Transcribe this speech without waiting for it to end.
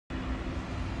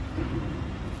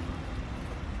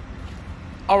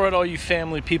All right, all you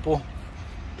family people,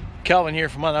 Calvin here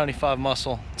from I-95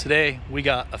 Muscle. Today we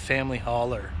got a family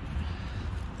hauler.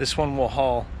 This one will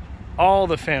haul all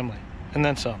the family and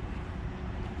then some.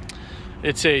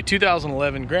 It's a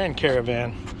 2011 Grand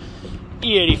Caravan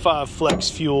I-95 flex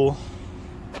fuel.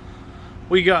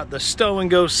 We got the stow and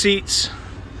go seats.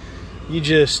 You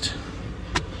just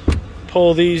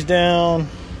pull these down,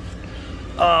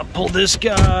 pull this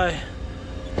guy,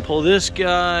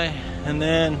 and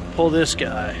then pull this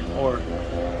guy. Or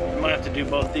you might have to do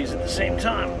both these at the same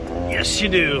time. Yes, you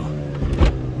do.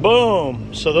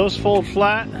 Boom. So those fold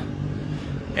flat,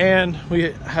 and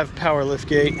we have power lift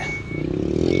gate.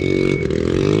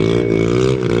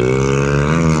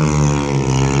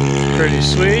 Pretty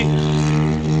sweet.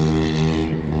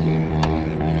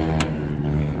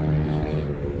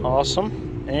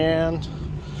 Awesome. And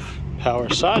power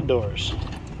side doors.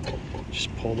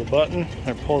 Just pull the button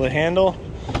or pull the handle.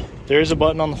 There is a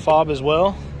button on the fob as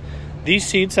well. These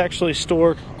seats actually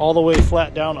store all the way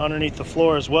flat down underneath the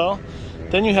floor as well.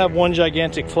 Then you have one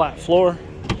gigantic flat floor,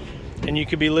 and you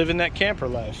could be living that camper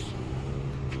life.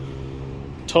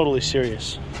 Totally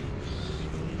serious.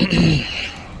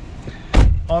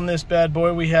 On this bad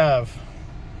boy we have,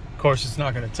 of course it's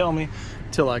not going to tell me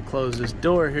till I close this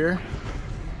door here.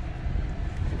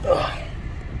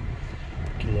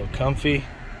 Get a little comfy.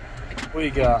 We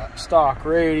got stock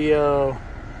radio,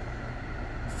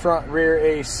 front rear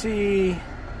AC,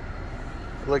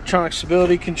 electronic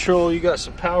stability control. You got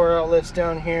some power outlets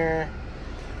down here.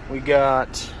 We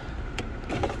got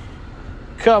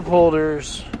cup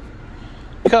holders,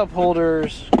 all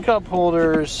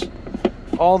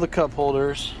the cup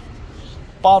holders,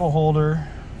 bottle holder,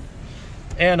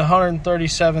 and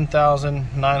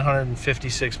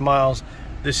 137,956 miles.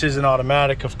 This is an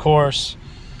automatic, of course.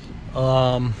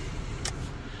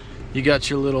 You got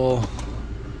your little,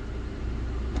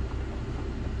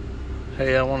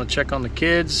 hey, I want to check on the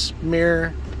kids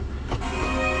mirror.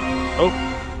 Oh,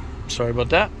 sorry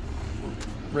about that.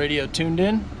 Radio tuned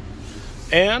in.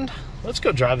 And let's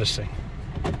go drive this thing.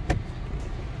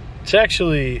 It's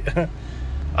actually,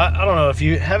 I don't know, if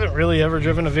you haven't really ever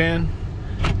driven a van,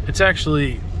 it's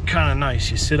actually kind of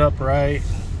nice. You sit upright,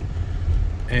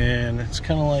 and it's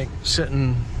kind of like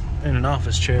sitting in an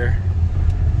office chair.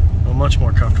 Well, much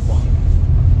more comfortable.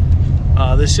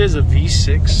 This is a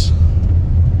V6,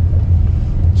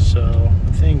 so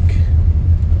I think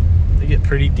they get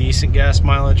pretty decent gas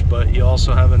mileage, but you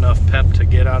also have enough pep to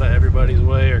get out of everybody's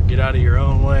way or get out of your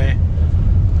own way.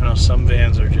 I know some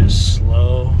vans are just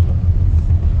slow.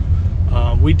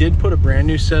 We did put a brand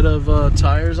new set of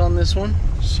tires on this one,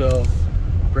 so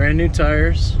brand new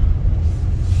tires.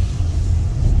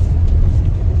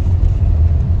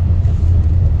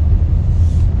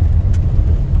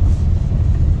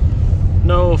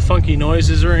 No funky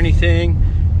noises or anything.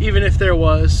 Even if there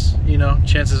was, you know,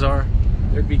 chances are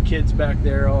there'd be kids back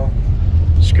there all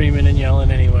screaming and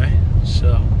yelling anyway,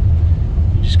 so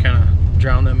you just kind of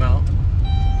drown them out.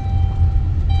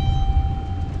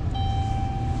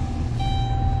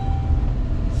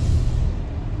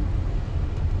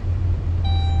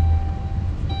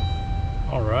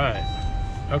 All right.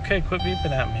 Okay, quit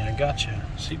beeping at me. I got you.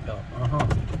 Seatbelt.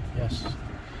 Yes.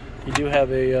 You do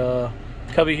have a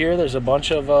cubby here. There's a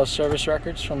bunch of service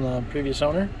records from the previous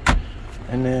owner,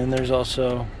 and then there's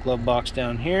also glove box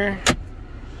down here.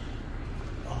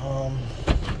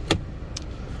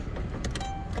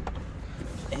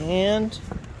 And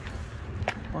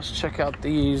let's check out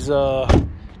these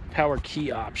power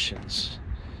key options.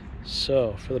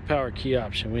 So for the power key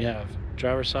option, we have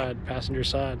driver side, passenger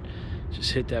side.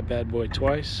 Just hit that bad boy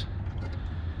twice,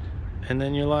 and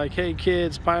then you're like, hey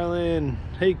kids, pile in,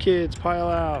 hey kids, pile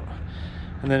out.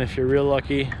 And then if you're real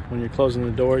lucky, when you're closing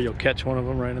the door, you'll catch one of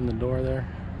them right in the door there.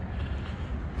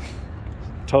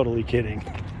 Totally kidding.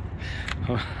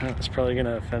 That's probably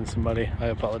gonna offend somebody. I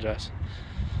apologize.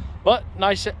 But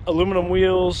nice aluminum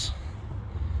wheels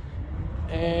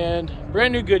and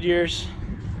brand new Goodyears.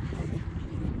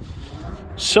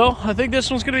 So I think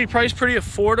this one's gonna be priced pretty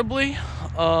affordably.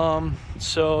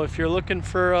 So if you're looking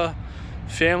for a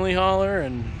family hauler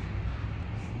and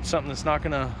something that's not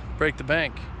gonna break the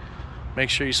bank,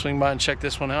 make sure you swing by and check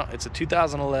this one out. It's a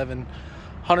 2011,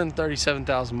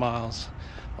 137,000 miles.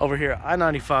 Over here at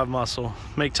I-95 Muscle.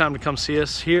 Make time to come see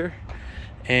us here,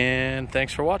 and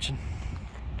thanks for watching.